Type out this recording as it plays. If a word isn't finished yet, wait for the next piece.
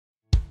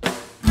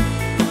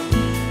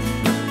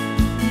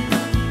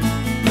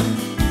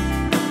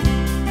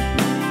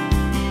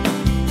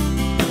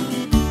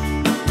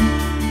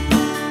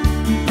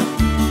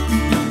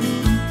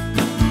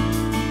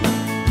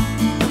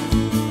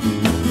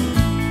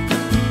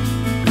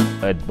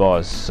it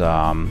was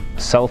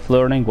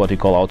self-learning, what we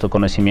call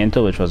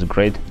autoconocimiento, which was a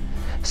great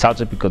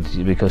subject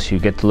because you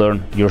get to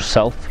learn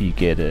yourself. You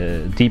get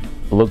a deep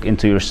look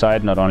into your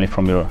side, not only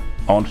from your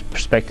own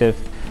perspective,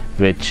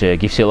 which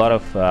gives you a lot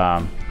of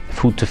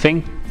food to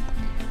think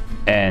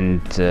and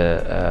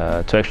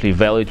to actually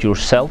value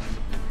yourself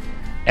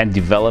and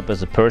develop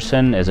as a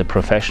person, as a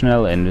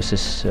professional. And this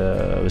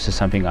is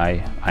something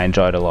I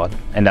enjoyed a lot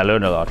and I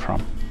learned a lot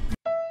from.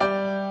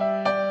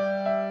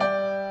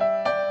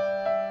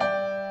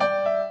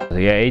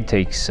 The IAE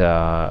takes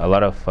a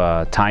lot of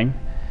time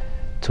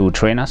to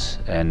train us,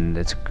 and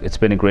it's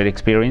been a great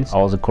experience.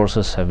 All the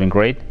courses have been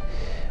great.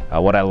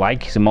 What I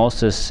like the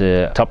most is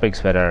topics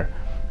that are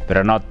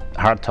not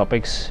hard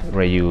topics,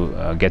 where you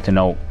get to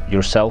know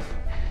yourself,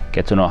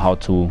 get to know how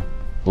to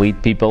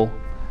lead people,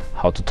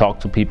 how to talk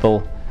to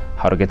people,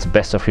 how to get the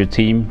best of your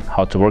team,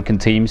 how to work in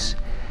teams.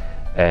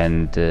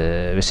 And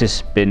this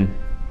has been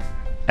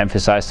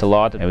emphasized a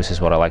lot, and this is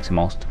what I like the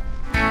most.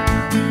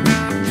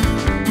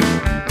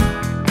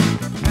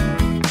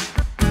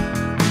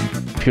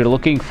 If you're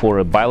looking for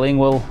a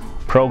bilingual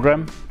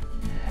program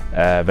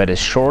that is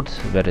short,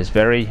 that is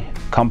very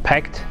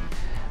compact,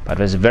 but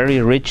is very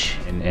rich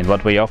in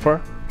what we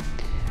offer,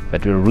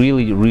 that will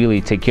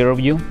really take care of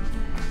you,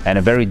 and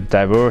a very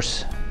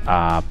diverse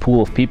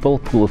pool of people,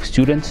 pool of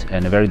students,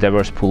 and a very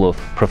diverse pool of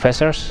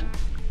professors,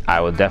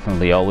 I would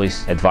definitely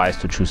always advise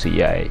to choose the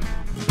IAE.